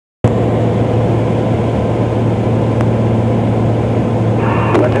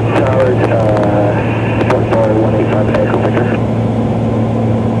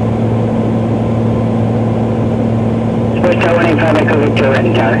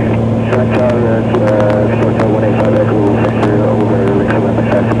Short tower, short tower 185 echo vector over recovery the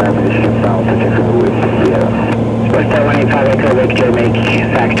Cessna, mission bound to check with Sierra. Short tower 185 echo vector, make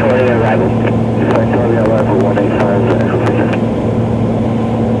Factoria arrival. Factoria arrival 185 echo vector.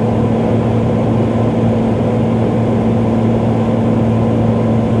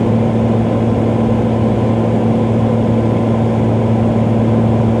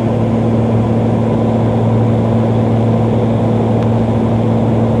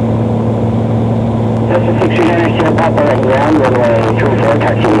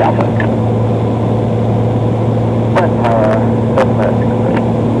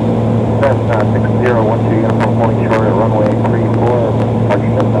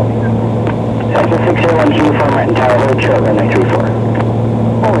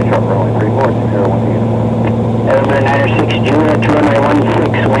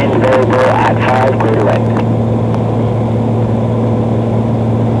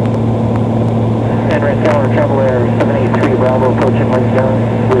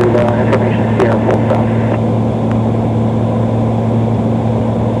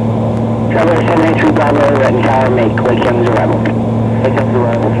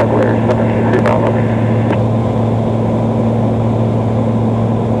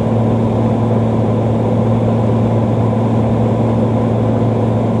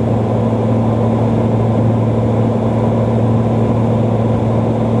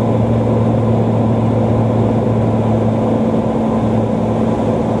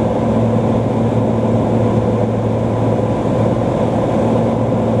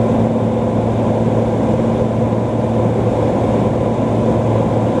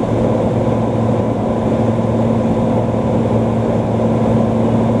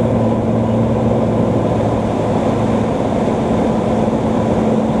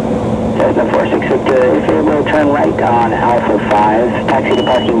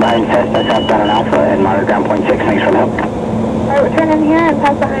 Cessna southbound on Alpha and monitor ground point 6. Thanks for the help. Alright, we're turning here and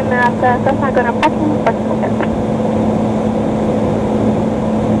pass behind that Cessna going to parking. Okay.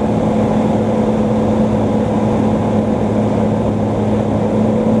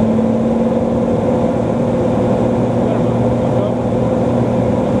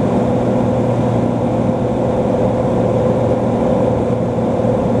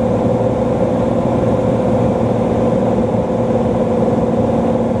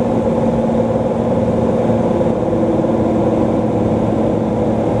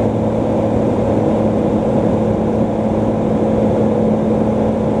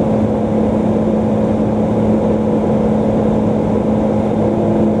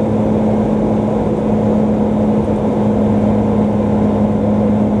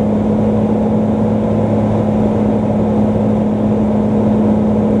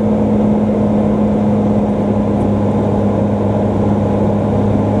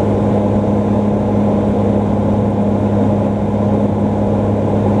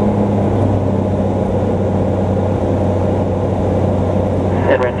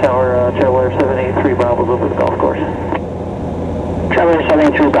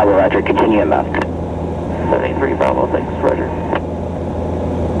 Roger, continue inbound. 73 Bravo, thanks, Roger.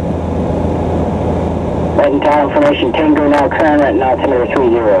 Renton Tower information, Tango now, current Renton altimeter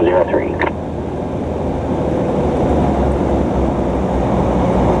 3003.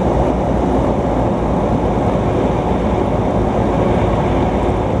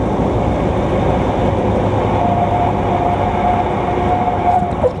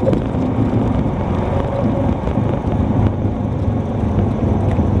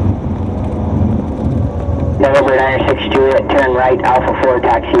 November 962, turn right, Alpha 4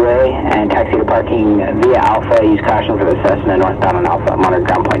 taxiway, and taxi to parking via Alpha. Use caution for the Cessna northbound on Alpha. Monitor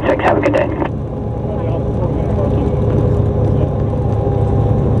ground point 6. Have a good day.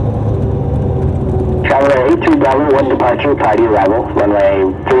 Traveler 83 Bravo, 1 departure, prior to arrival.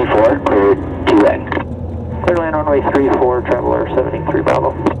 Runway 34, clear to end. Clear land runway 34, Traveler 73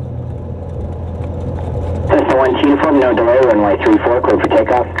 Bravo. Cessna 1 uniform, no delay, runway 34, clear for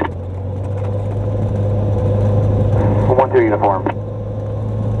takeoff. 1-2 uniform.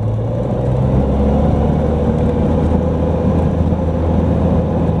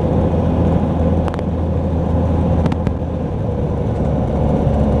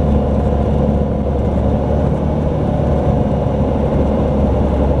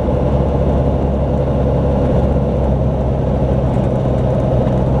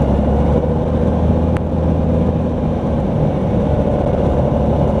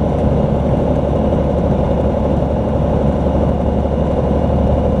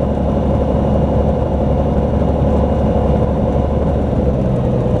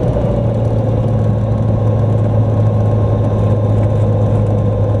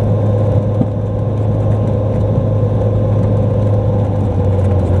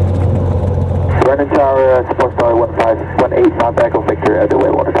 Tower, support star 1518, contact with Victor at the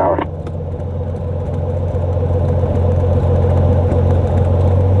Water Tower.